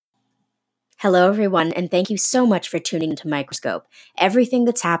Hello, everyone, and thank you so much for tuning into Microscope, everything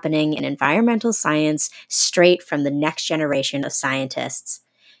that's happening in environmental science straight from the next generation of scientists.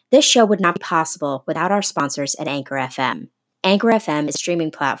 This show would not be possible without our sponsors at Anchor FM. Anchor FM is a streaming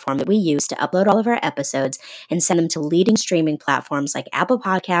platform that we use to upload all of our episodes and send them to leading streaming platforms like Apple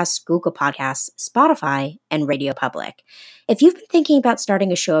Podcasts, Google Podcasts, Spotify, and Radio Public. If you've been thinking about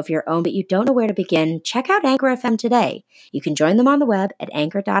starting a show of your own but you don't know where to begin, check out Anchor FM today. You can join them on the web at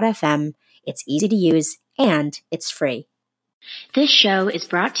anchor.fm. It's easy to use, and it's free. This show is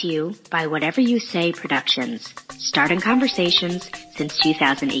brought to you by Whatever You Say Productions, starting conversations since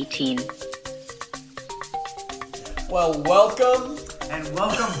 2018. Well, welcome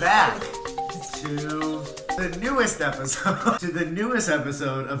back to the newest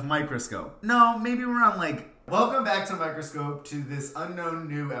episode of Microscope. No, maybe we're on welcome back to Microscope, to this unknown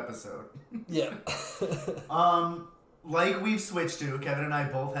new episode. Yeah. Like we've switched to, Kevin and I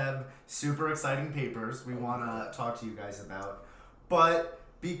both have super exciting papers we want to talk to you guys about. But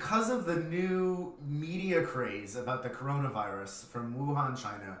because of the new media craze about the coronavirus from Wuhan,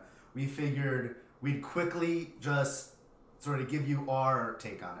 China, we figured we'd quickly just sort of give you our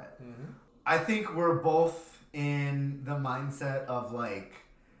take on it. Mm-hmm. I think we're both in the mindset of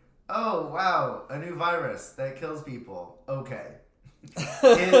oh, wow, a new virus that kills people. Okay.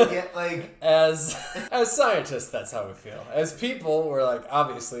 As scientists, that's how we feel. As people, we're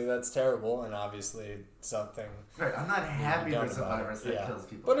obviously that's terrible, and obviously something. Right, I'm not happy there's a virus that kills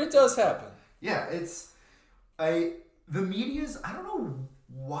people. But it does happen. Yeah, the media's, I don't know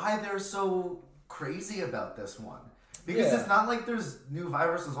why they're so crazy about this one. Because it's not like there's new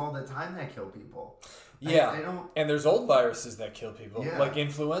viruses all the time that kill people. Yeah, I don't... and there's old viruses that kill people. Yeah. Like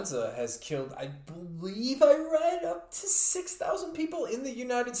influenza has killed, I believe I read, up to 6,000 people in the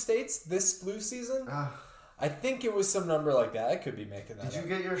United States this flu season. I think it was some number like that. I could be making that up. Did you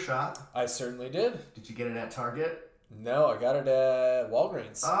get your shot? I certainly did. Did you get it at Target? No, I got it at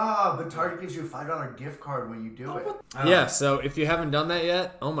Walgreens. But Target gives you a $5 gift card when you do it. Yeah, so if you haven't done that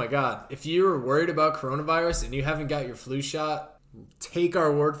yet, oh my God. If you're worried about coronavirus and you haven't got your flu shot, take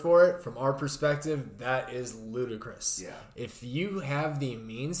our word for it. From our perspective, that is ludicrous. Yeah. If you have the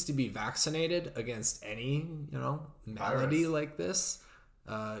means to be vaccinated against any, malady like this,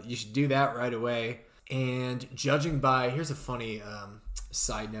 you should do that right away. And judging by, here's a funny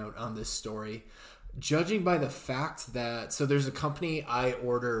side note on this story. Judging by the fact that, so there's a company I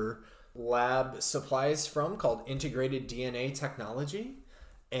order lab supplies from called Integrated DNA Technology.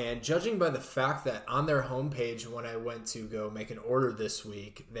 And judging by the fact that on their homepage, when I went to go make an order this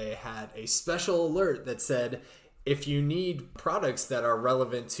week, they had a special alert that said, if you need products that are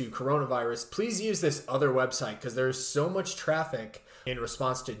relevant to coronavirus, please use this other website because there's so much traffic in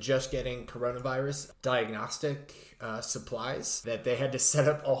response to just getting coronavirus diagnostic supplies that they had to set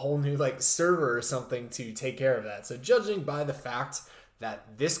up a whole new server or something to take care of that. So judging by the fact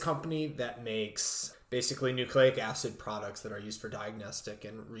that this company that makes basically nucleic acid products that are used for diagnostic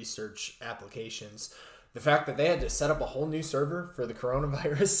and research applications, the fact that they had to set up a whole new server for the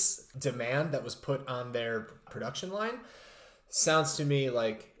coronavirus demand that was put on their production line sounds to me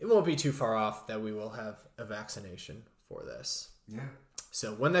like it won't be too far off that we will have a vaccination for this. Yeah.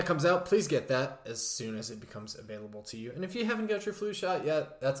 So when that comes out, please get that as soon as it becomes available to you. And if you haven't got your flu shot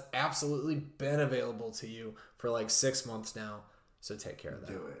yet, that's absolutely been available to you for 6 months now. So take care of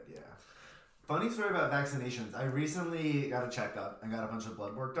that. Do it, yeah. Funny story about vaccinations. I recently got a checkup and got a bunch of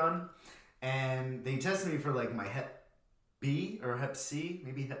blood work done. And they tested me for my Hep B or Hep C,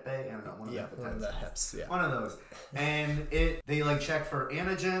 maybe Hep A, I don't know. One of the Heps, yeah. One of those. And they check for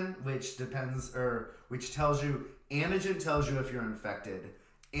antigen, which tells you, antigen tells you if you're infected.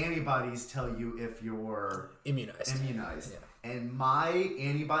 Antibodies tell you if you're immunized. Yeah. And my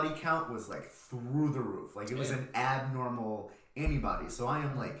antibody count was through the roof. It was an abnormal antibody. So I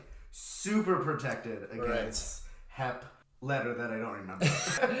am super protected against Hep letter that I don't remember.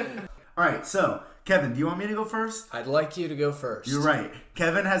 All right, so Kevin, do you want me to go first? I'd like you to go first. You're right.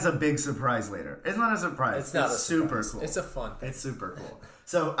 Kevin has a big surprise later. It's not a surprise. It's super cool. It's a fun thing. It's super cool.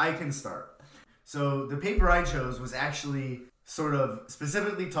 So I can start. So the paper I chose was actually sort of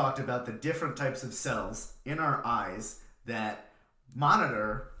specifically talked about the different types of cells in our eyes that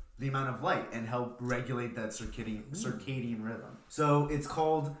monitor the amount of light and help regulate that circadian rhythm. So it's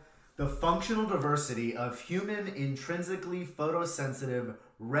called the functional diversity of human intrinsically photosensitive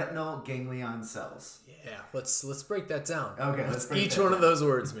retinal ganglion cells. Yeah, let's break that down. Okay, what's each one of those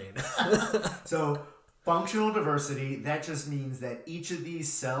words mean? So functional diversity, that just means that each of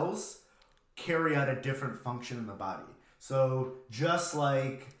these cells carry out a different function in the body. So just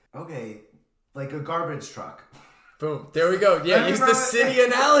like a garbage truck. Boom. There we go. Yeah, use the Right. city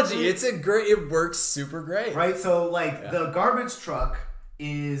analogy. It works super great. Right? So, like, the garbage truck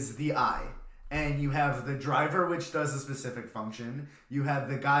is the eye. And you have the driver, which does a specific function. You have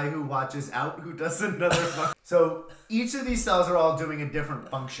the guy who watches out, who does another function. So, each of these cells are all doing a different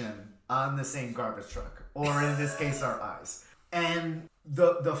function on the same garbage truck. Or, in this case, our eyes. And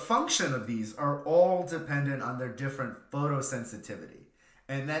the function of these are all dependent on their different photosensitivity.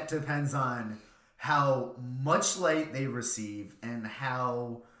 And that depends on how much light they receive and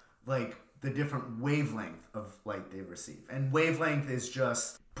how, like, the different wavelength of light they receive. And wavelength is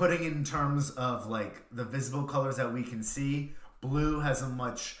just putting in terms of, like, the visible colors that we can see. Blue has a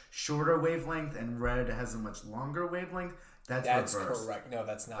much shorter wavelength and red has a much longer wavelength. That's reversed. Correct. No,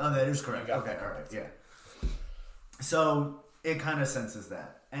 that's not. Oh, that is correct. You got Okay, that all right, correct. yeah. So it kind of senses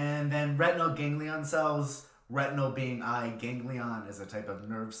that. And then retinal ganglion cells, retinal being eye, ganglion is a type of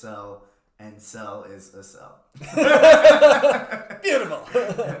nerve cell, and cell is a cell. Beautiful.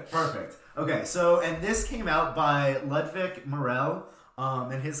 Perfect. Okay, so, and this came out by Ludwig Morel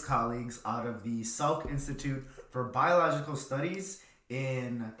and his colleagues out of the Salk Institute for Biological Studies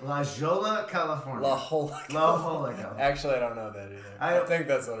in La Jolla, California. La Jolla. California. Actually, I don't know that either. I think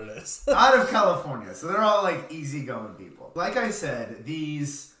that's what it is. Out of California. So they're all like easygoing people. Like I said,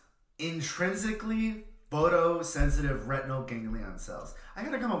 these intrinsically photosensitive retinal ganglion cells. I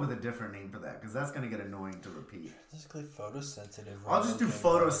gotta come up with a different name for that because that's gonna get annoying to repeat. Basically photosensitive. I'll just do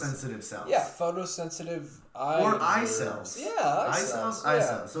photosensitive cells. Yeah, photosensitive eye. Or eye cells. Yeah, eye cells. cells. Eye Yeah.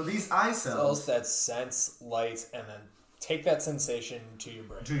 cells. So these eye cells. Cells that sense light and then take that sensation to your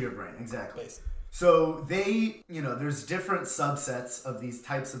brain. To your brain, exactly. Basically. So they, there's different subsets of these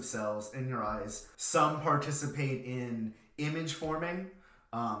types of cells in your eyes. Some participate in image forming.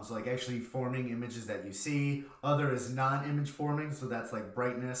 So like actually forming images that you see. Other is non-image forming, so that's like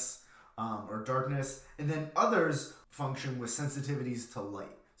brightness or darkness. And then others function with sensitivities to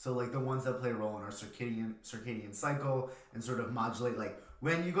light. So like the ones that play a role in our circadian cycle and sort of modulate like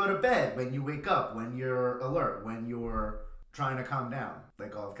when you go to bed, when you wake up, when you're alert, when you're trying to calm down,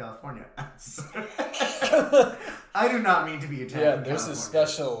 like all of California. I do not mean to be attacking Yeah, there's California. a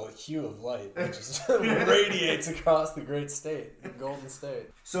special hue of light that just radiates across the great state, the Golden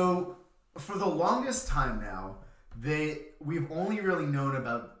State. So for the longest time now, we've only really known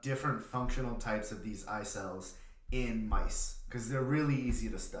about different functional types of these eye cells in mice because they're really easy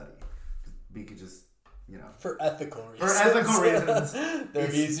to study. We could just, For ethical reasons. For ethical reasons.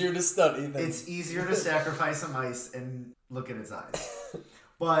 They're easier to study than... It's easier to sacrifice a mice and look at its eyes.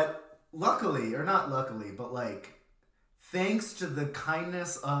 But luckily, or not luckily, but like, thanks to the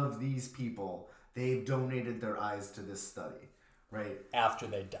kindness of these people, they've donated their eyes to this study, right? After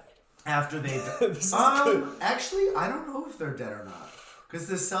they died. After they This is good. Actually, I don't know if they're dead or not. Because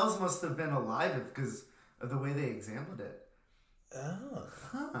the cells must have been alive because of the way they examined it. Oh.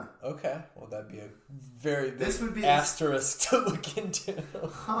 Huh. Okay. Well, that'd be a very big This would be- asterisk to look into.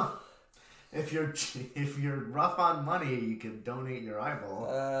 Huh. If you're rough on money, you could donate your eyeball.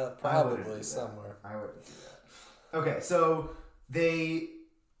 I wouldn't do Probably that. somewhere. I wouldn't do that. Okay, so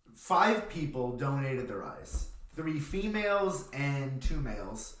 5 people donated their eyes. 3 females and 2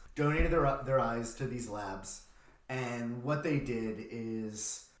 males donated their eyes to these labs. And what they did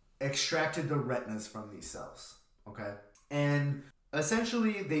is extracted the retinas from these cells. Okay? And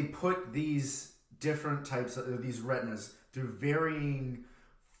essentially they put these different types of these retinas through varying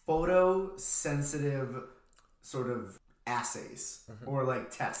photosensitive sort of assays or like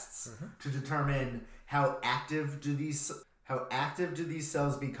tests to determine how active do these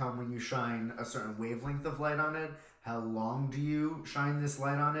cells become when you shine a certain wavelength of light on it, how long do you shine this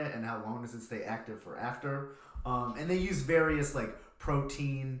light on it, and how long does it stay active for after. And they use various like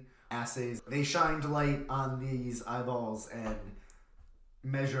protein assays. They shined light on these eyeballs and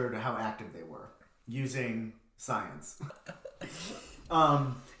measured how active they were using science.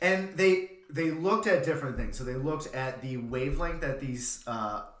 And they looked at different things. So they looked at the wavelength that these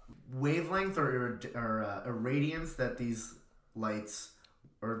wavelength or irradiance that these lights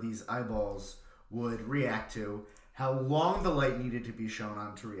or these eyeballs would react to, how long the light needed to be shown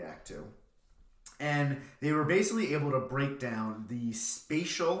on to react to. And they were basically able to break down the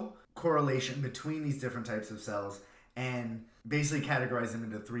spatial correlation between these different types of cells and basically categorize them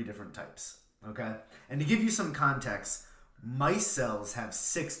into 3 different types. Okay? And to give you some context, mice cells have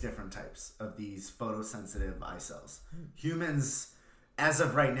 6 different types of these photosensitive eye cells. Humans, as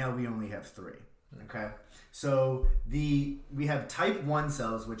of right now, we only have 3. Okay? So we have type 1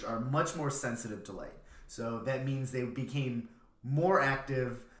 cells, which are much more sensitive to light. So that means they became more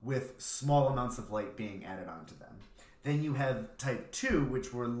active with small amounts of light being added onto them. Then you have type 2,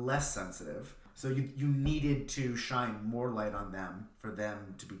 which were less sensitive. So you needed to shine more light on them for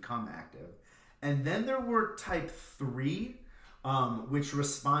them to become active. And then there were type 3, which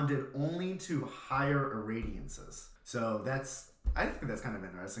responded only to higher irradiances. So I think that's kind of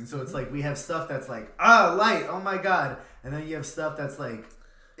interesting. So it's like we have stuff that's like, light, oh my god. And then you have stuff that's like,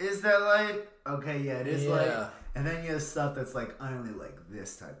 is that light? Okay, yeah, it is light. And then you have stuff that's like, I only like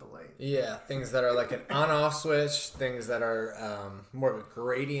this type of light. Yeah, things that are like an on-off switch, things that are more of a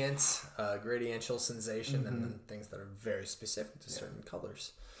gradiential sensation, and then things that are very specific to certain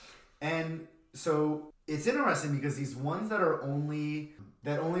colors. And so it's interesting because these ones that only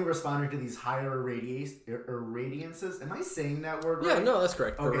responded to these higher irradiances. Am I saying that word right? Yeah, no, that's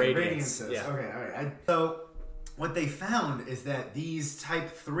correct. Okay, irradiances. Yeah. Okay, all right. So what they found is that these type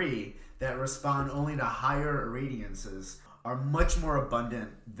 3 that respond only to higher irradiances are much more abundant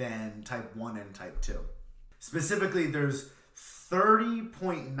than type 1 and type 2. Specifically, there's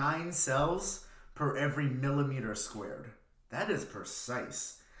 30.9 cells per every millimeter squared. That is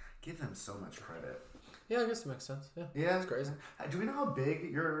precise. Give them so much credit. Yeah, I guess it makes sense. Yeah, that's crazy. Do we know how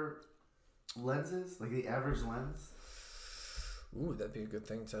big your lens is? Like the average lens? Ooh, that'd be a good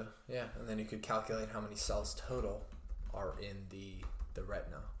thing to... Yeah, and then you could calculate how many cells total are in the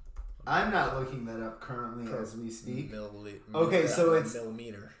retina. I'm not looking that up currently as we speak. Okay, so it's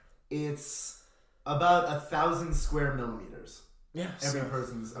millimeter. It's about 1,000 square millimeters. Yeah, every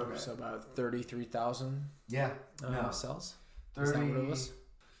person's okay. So about 33,000. Yeah, cells. 30. Is that what it was?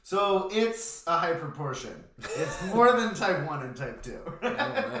 So it's a high proportion. It's more than type 1 and type 2.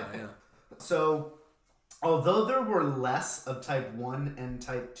 Yeah. So, although there were less of type 1 and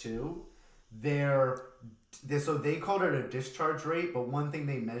type 2, so they called it a discharge rate, but one thing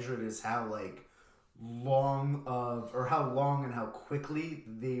they measured is how long and how quickly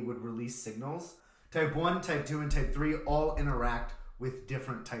they would release signals. Type 1, type 2, and type 3 all interact with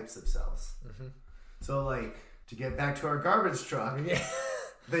different types of cells. Mm-hmm. So to get back to our garbage truck,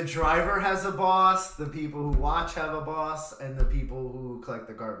 the driver has a boss, the people who watch have a boss, and the people who collect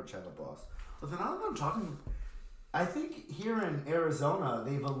the garbage have a boss. But then now that I'm talking, I think here in Arizona,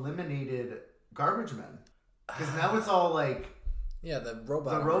 they've eliminated garbage men. Because now it's all the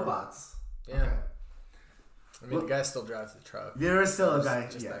robots. Yeah. Okay. I mean, the guy still drives the truck. There is still a guy.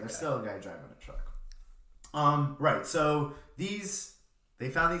 There's still a guy driving a truck. Right. So they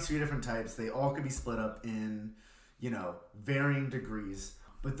found these 3 different types. They all could be split up in, varying degrees.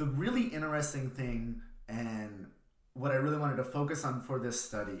 But the really interesting thing, and what I really wanted to focus on for this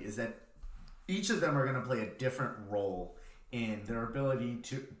study, is that each of them are going to play a different role in their ability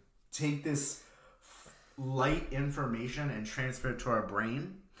to take this light information and transfer it to our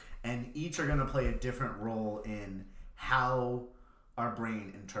brain, and each are going to play a different role in how our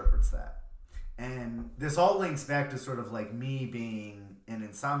brain interprets that. And this all links back to sort of me being an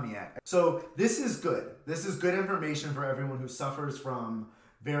insomniac. So this is good. This is good information for everyone who suffers from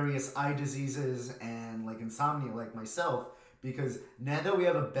various eye diseases and insomnia like myself, because now that we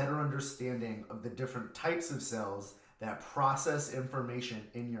have a better understanding of the different types of cells that process information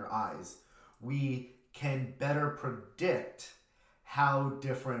in your eyes, we can better predict how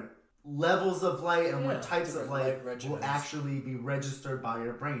different levels of light and what types of light will actually be registered by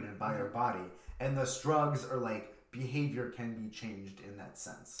your brain and by your body. And thus drugs or behavior can be changed in that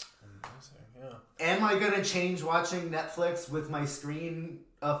sense. Am I going to change watching Netflix with my screen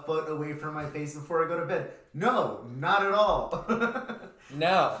a foot away from my face before I go to bed? No, not at all.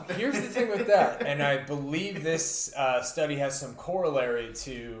 Now, here's the thing with that, and I believe this study has some corollary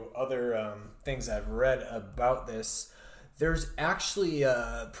to other things I've read about this. There's actually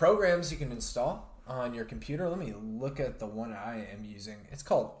programs you can install on your computer. Let me look at the one I am using. It's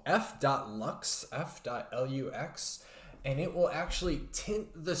called F.Lux, F.Lux, and it will actually tint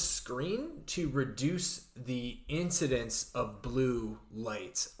the screen to reduce the incidence of blue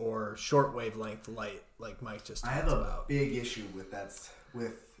light or short wavelength light, like Mike just talked about. I have a big issue with that.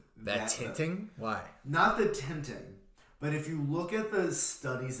 That tinting? Why? Not the tinting, but if you look at the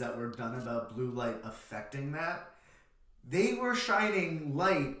studies that were done about blue light affecting that, they were shining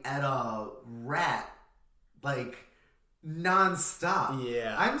light at a rat nonstop.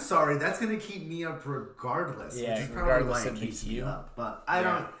 Yeah. I'm sorry, that's gonna keep me up regardless. Yeah, which is probably why it keeps me up. But I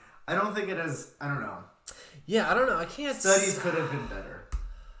don't think it is. I don't know. Yeah, I don't know. I can't. Studies could have been better.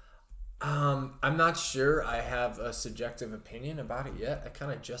 I'm not sure I have a subjective opinion about it yet. I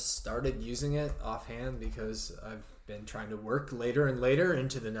kind of just started using it offhand because I've been trying to work later and later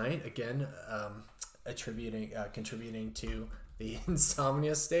into the night. Again, contributing to the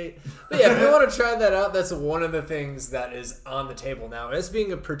insomnia state. But yeah, if you want to try that out, that's one of the things that is on the table now as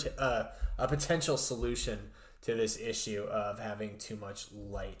being a potential solution to this issue of having too much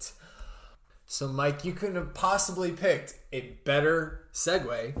light. So, Mike, you couldn't have possibly picked a better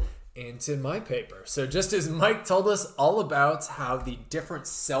segue into my paper. So just as Mike told us all about how the different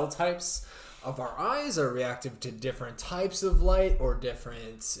cell types of our eyes are reactive to different types of light or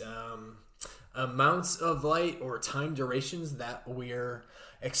different amounts of light or time durations that we're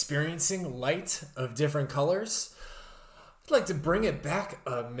experiencing light of different colors, I'd like to bring it back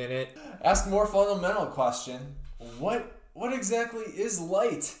a minute. Ask a more fundamental question. What exactly is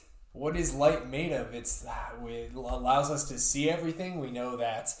light? What is light made of? It allows us to see everything. We know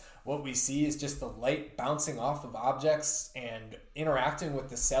that what we see is just the light bouncing off of objects and interacting with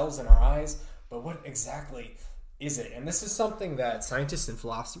the cells in our eyes. But what exactly is it? And this is something that scientists and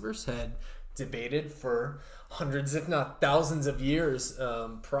philosophers had debated for hundreds, if not thousands of years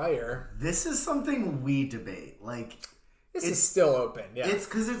prior. This is something we debate. This is still open. Yeah. It's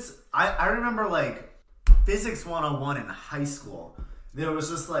because I remember physics 101 in high school. There was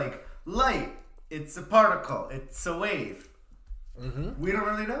just light, it's a particle, it's a wave. Mm-hmm. We don't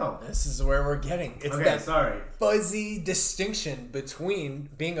really know. This is where we're getting. It's fuzzy distinction between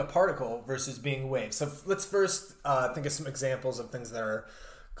being a particle versus being a wave. So let's first think of some examples of things that are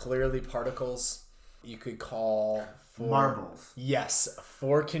clearly particles. You could call marbles. Yes,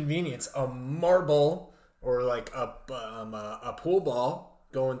 for convenience, a marble or a pool ball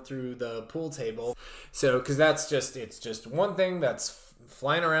going through the pool table. So because it's just one thing that's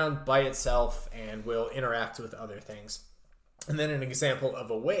flying around by itself and will interact with other things. And then an example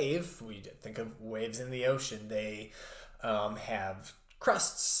of a wave, we think of waves in the ocean. They have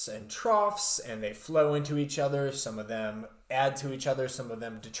crests and troughs, and they flow into each other. Some of them add to each other. Some of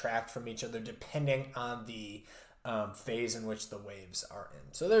them detract from each other, depending on the phase in which the waves are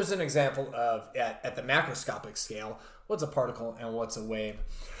in. So there's an example of, at the macroscopic scale, what's a particle and what's a wave.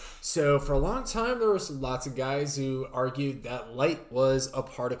 So for a long time, there was lots of guys who argued that light was a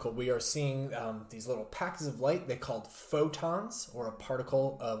particle. We are seeing these little packets of light they called photons, or a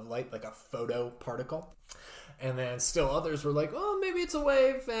particle of light, like a photoparticle. And then still others were like, oh, maybe it's a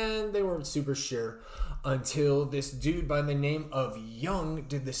wave, and they weren't super sure until this dude by the name of Young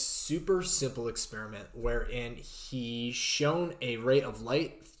did this super simple experiment wherein he shone a ray of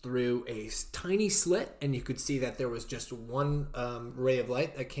light through a tiny slit, and you could see that there was just one ray of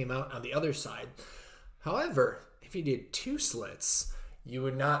light that came out on the other side. However, if you did two slits, you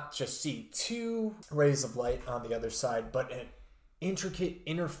would not just see two rays of light on the other side, but an intricate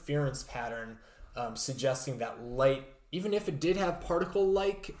interference pattern suggesting that light, even if it did have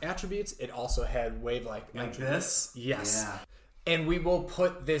particle-like attributes, it also had wave-like attributes. Like this? Yes. Yeah. And we will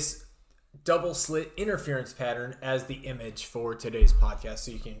put this double slit interference pattern as the image for today's podcast,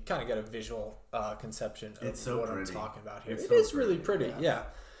 so you can kind of get a visual conception of what I'm talking about here. It is really pretty, yeah.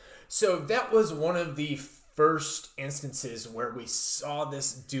 So that was one of the first instances where we saw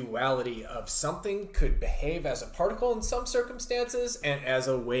this duality of something could behave as a particle in some circumstances and as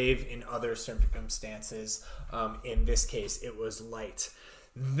a wave in other circumstances. In this case, it was light.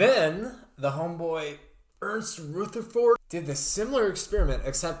 Then the homeboy Ernst Rutherford did the similar experiment,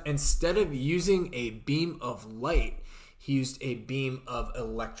 except instead of using a beam of light, he used a beam of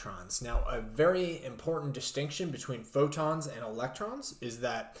electrons. Now, a very important distinction between photons and electrons is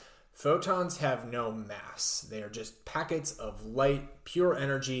that photons have no mass. They are just packets of light, pure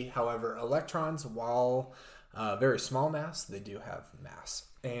energy. However, electrons, while very small mass, they do have mass.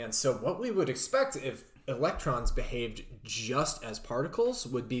 And so what we would expect if electrons behaved just as particles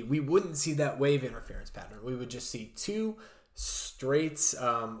would be, we wouldn't see that wave interference pattern. We would just see two straight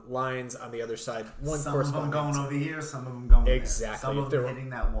lines on the other side. Some of them going over here, some of them going exactly. Some of them hitting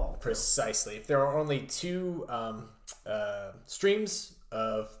that wall. Precisely. If there are only two streams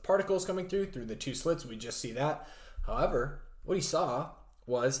of particles coming through the two slits, we just see that. However, what he saw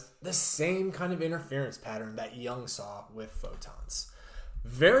was the same kind of interference pattern that Young saw with photons.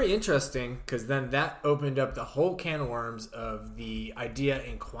 Very interesting, because then that opened up the whole can of worms of the idea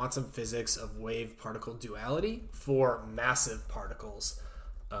in quantum physics of wave-particle duality for massive particles.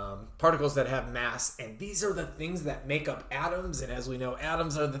 Particles that have mass, and these are the things that make up atoms, and as we know,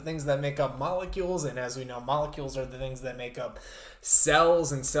 atoms are the things that make up molecules, and as we know, molecules are the things that make up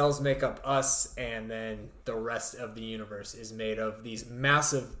cells, and cells make up us, and then the rest of the universe is made of these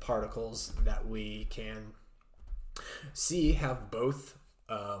massive particles that we can see have both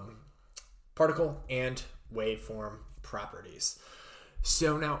particle and waveform properties.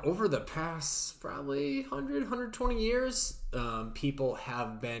 So now over the past probably 100, 120 years, people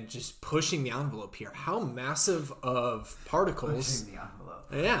have been just pushing the envelope here. How massive of particles... Pushing the envelope.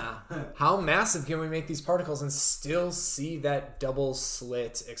 Yeah. How massive can we make these particles and still see that double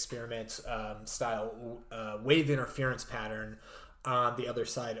slit experiment style wave interference pattern on the other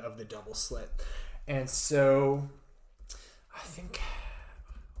side of the double slit. And so I think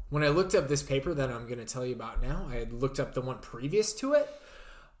when I looked up this paper that I'm going to tell you about now, I had looked up the one previous to it.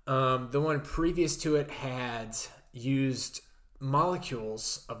 The one previous to it had used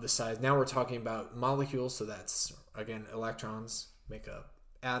molecules of the size. Now we're talking about molecules, so that's, again, electrons make up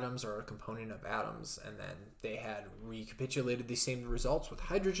atoms or a component of atoms, and then they had recapitulated the same results with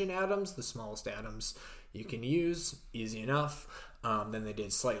hydrogen atoms, the smallest atoms you can use, easy enough. Then they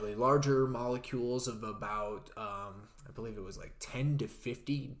did slightly larger molecules of about, I believe it was like 10 to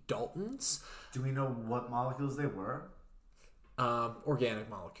 50 Daltons. Do we know what molecules they were? Organic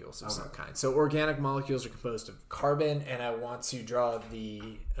molecules of some kind. So organic molecules are composed of carbon, and I want to draw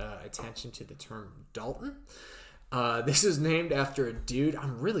the attention to the term Dalton. This is named after a dude.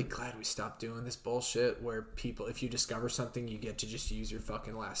 I'm really glad we stopped doing this bullshit where people, if you discover something, you get to just use your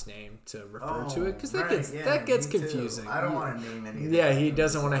fucking last name to refer to it, because that gets confusing. I don't want to name any of Yeah, he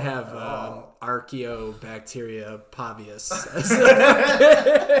doesn't want to have Archaeobacteria pavius.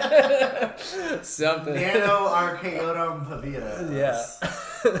 Something. Nanoarchaeotum pavius. Yeah.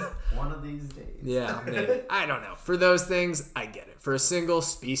 One of these days. Yeah, maybe. I don't know. For those things, I get it. For a single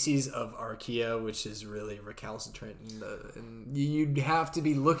species of archaea, which is really recalcitrant, and you'd have to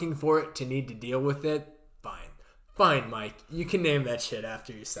be looking for it to need to deal with it, fine, Mike. You can name that shit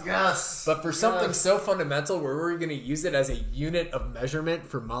after yourself. Yes. But for something so fundamental where we're going to use it as a unit of measurement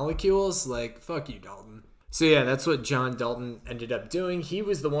for molecules, like, fuck you, Dalton. So yeah, that's what John Dalton ended up doing. He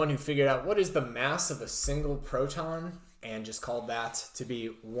was the one who figured out what is the mass of a single proton, and just called that to be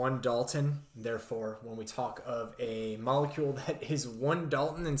 1 Dalton. Therefore, when we talk of a molecule that is 1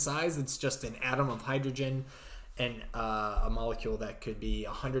 Dalton in size, it's just an atom of hydrogen. And a molecule that could be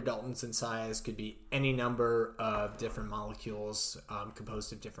 100 Daltons in size, could be any number of different molecules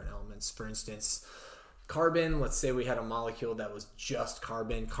composed of different elements. For instance, carbon, let's say we had a molecule that was just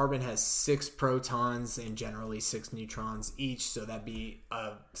carbon. Carbon has 6 protons and generally 6 neutrons each, so that'd be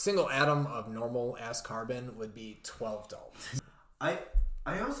a single atom of normal as carbon would be 12 Daltons. I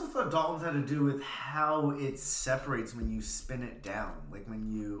also thought Daltons had to do with how it separates when you spin it down, like when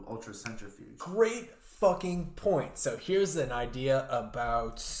you ultracentrifuge. Great fucking point. So here's an idea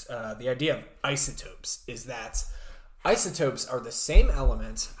about the idea of isotopes, is that isotopes are the same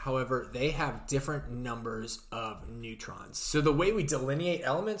element, however, they have different numbers of neutrons. So the way we delineate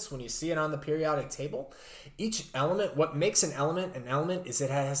elements, when you see it on the periodic table, each element, what makes an element is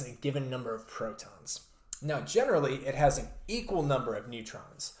it has a given number of protons. Now, generally, it has an equal number of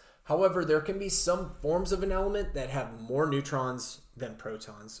neutrons. However, there can be some forms of an element that have more neutrons than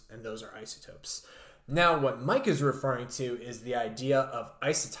protons, and those are isotopes. Now, what Mike is referring to is the idea of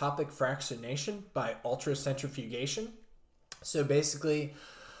isotopic fractionation by ultracentrifugation. So basically,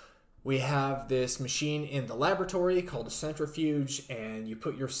 we have this machine in the laboratory called a centrifuge, and you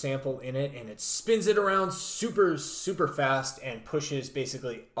put your sample in it, and it spins it around super, super fast and pushes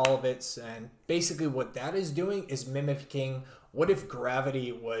basically all of it. And basically what that is doing is mimicking what if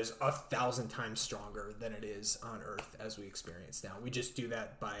gravity was 1,000 times stronger than it is on Earth as we experience now. We just do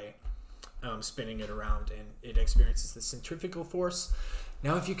that by spinning it around, and it experiences the centrifugal force.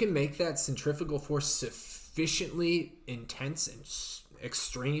 Now, if you can make that centrifugal force sufficiently intense and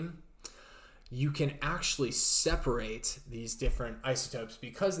extreme, you can actually separate these different isotopes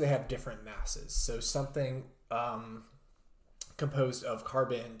because they have different masses. So something composed of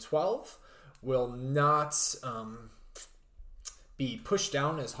carbon-12 will not be pushed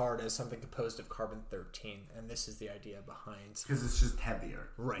down as hard as something composed of carbon-13, and this is the idea behind. Because it's just heavier.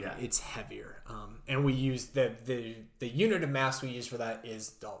 Right, yeah. It's heavier. And we use the unit of mass we use for that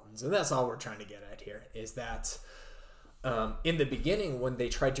is Daltons, and that's all we're trying to get at here, is that in the beginning, when they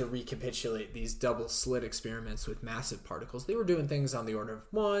tried to recapitulate these double slit experiments with massive particles, they were doing things on the order of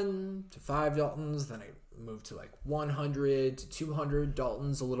 1 to 5 Daltons, then it moved to like 100 to 200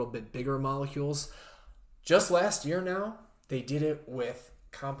 Daltons, a little bit bigger molecules. Just last year now, they did it with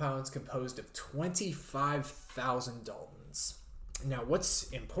compounds composed of 25,000 Daltons. Now, what's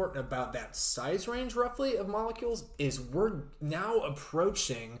important about that size range, roughly, of molecules is we're now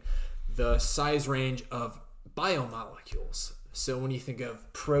approaching the size range of biomolecules. So when you think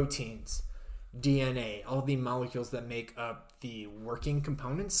of proteins, DNA, all the molecules that make up the working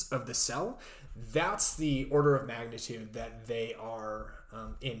components of the cell, that's the order of magnitude that they are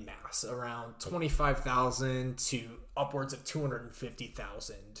in mass, around 25,000 to upwards of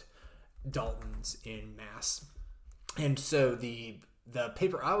 250,000 Daltons in mass. And so the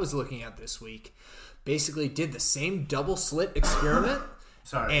paper I was looking at this week basically did the same double slit experiment.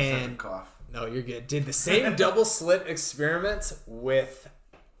 Sorry, and cough. No, you're good. Did the same double slit experiment with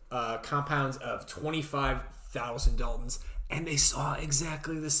compounds of 25,000 Daltons, And they saw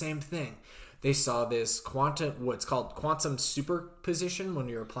exactly the same thing. They saw this what's called quantum superposition when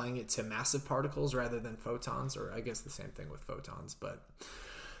you're applying it to massive particles rather than photons, or I guess the same thing with photons, but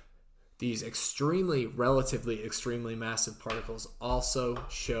these relatively extremely massive particles also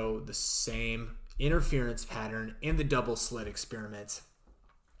show the same interference pattern in the double slit experiment,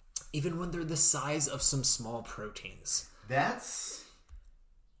 even when they're the size of some small proteins. That's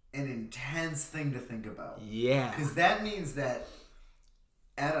an intense thing to think about. Yeah. Because that means that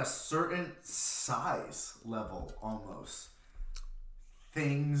at a certain size level, almost,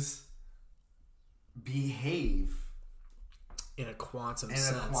 things behave in a quantum in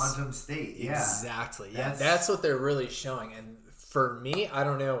sense. a quantum state. Yeah. Exactly. Yeah. That's what they're really showing. And for me, I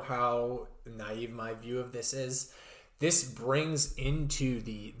don't know how naive my view of this is. This brings into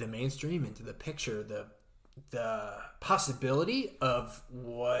the mainstream, into the picture, the possibility of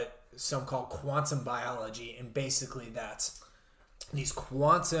what some call quantum biology, and basically that's these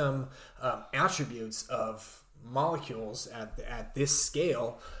quantum attributes of molecules at this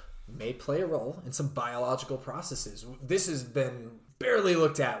scale may play a role in some biological processes. This has been barely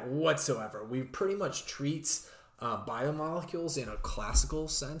looked at whatsoever. We pretty much treat biomolecules in a classical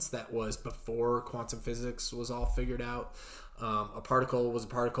sense that was before quantum physics was all figured out. A particle was a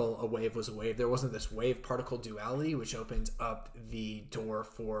particle, a wave was a wave. There wasn't this wave-particle duality, which opened up the door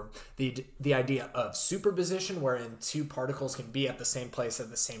for the idea of superposition, wherein two particles can be at the same place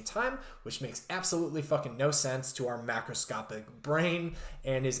at the same time, which makes absolutely fucking no sense to our macroscopic brain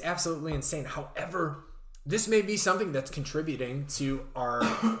and is absolutely insane. However, this may be something that's contributing to our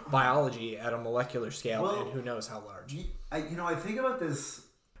biology at a molecular scale, and who knows how large. I think about this,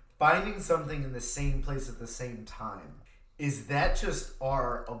 finding something in the same place at the same time. Is that just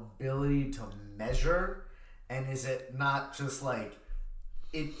our ability to measure? And is it not just like,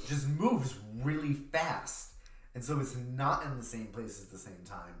 it just moves really fast? And so it's not in the same place at the same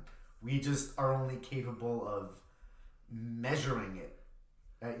time. We just are only capable of measuring it.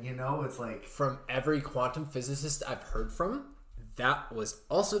 It's like... From every quantum physicist I've heard from, that was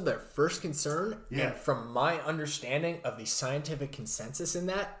also their first concern. Yeah. And from my understanding of the scientific consensus in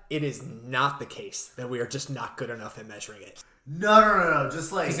that, it is not the case that we are just not good enough at measuring it. No.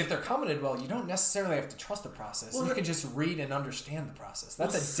 Just like... Because if they're commented well, you don't necessarily have to trust the process. You can just read and understand the process.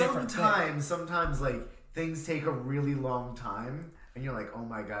 That's a different thing. Sometimes, like, things take a really long time, and you're like, oh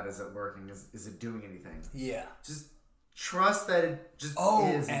my god, is it working? Is it doing anything? Yeah. Just... trust that it just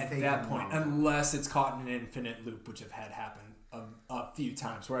is at that point, unless it's caught in an infinite loop, which I've had happen a few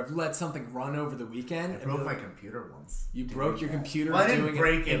times, where I've let something run over the weekend. I broke my computer once. You broke your computer doing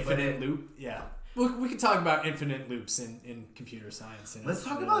an infinite loop? Yeah. We can talk about infinite loops in computer science. Let's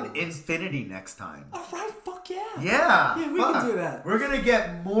talk about infinity next time. All right, fuck yeah. Yeah. Yeah, we can do that. We're going to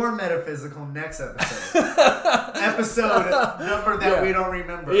get more metaphysical next episode. Episode number that we don't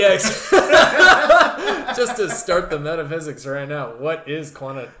remember. Yeah. Just to start the metaphysics right now, what is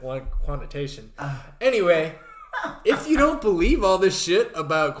quantitation? Anyway, if you don't believe all this shit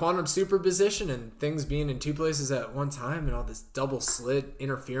about quantum superposition and things being in two places at one time and all this double slit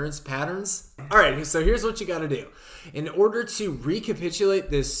interference patterns, all right, so here's what you got to do. In order to recapitulate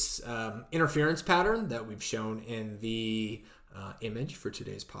this interference pattern that we've shown in the image for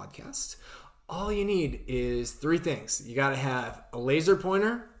today's podcast, all you need is three things. You got to have a laser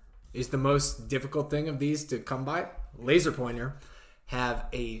pointer, is the most difficult thing of these to come by. Laser pointer. Have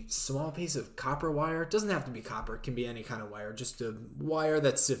a small piece of copper wire. It doesn't have to be copper. It can be any kind of wire. Just a wire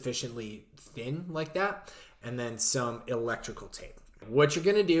that's sufficiently thin like that. And then some electrical tape. What you're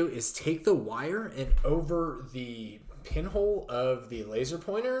going to do is take the wire and over the pinhole of the laser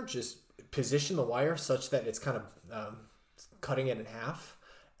pointer, just position the wire such that it's kind of cutting it in half.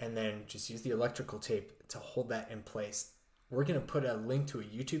 And then just use the electrical tape to hold that in place. We're going to put a link to a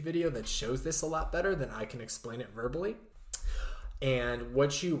YouTube video that shows this a lot better than I can explain it verbally. And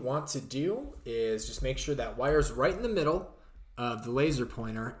what you want to do is just make sure that wire's right in the middle of the laser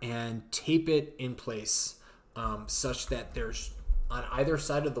pointer and tape it in place such that there's, on either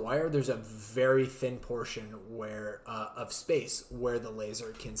side of the wire, there's a very thin portion of space where the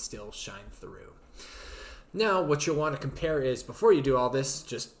laser can still shine through. Now, what you'll want to compare is, before you do all this,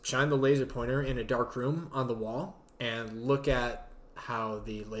 just shine the laser pointer in a dark room on the wall and look at how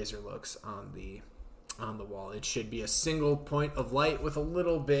the laser looks on the wall. It should be a single point of light with a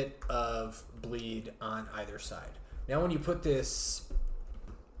little bit of bleed on either side. Now when you put this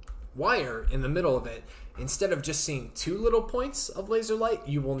wire in the middle of it, instead of just seeing two little points of laser light,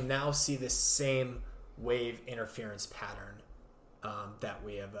 you will now see this same wave interference pattern that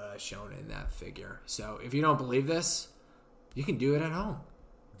we have shown in that figure. So if you don't believe this, you can do it at home.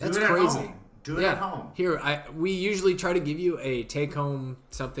 That's crazy. Do it at home. Here, we usually try to give you a take-home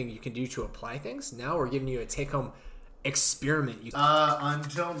something you can do to apply things. Now we're giving you a take-home experiment.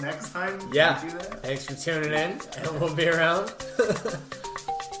 Until next time. Yeah. Do that. Thanks for tuning in, and we'll be around.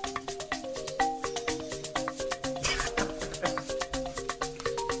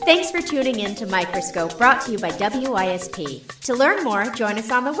 Thanks for tuning in to Microscope, brought to you by WISP. To learn more, join us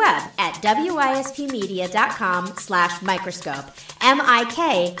on the web at wispmedia.com/microscope.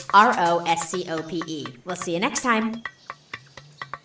 MIKROSCOPE. We'll see you next time.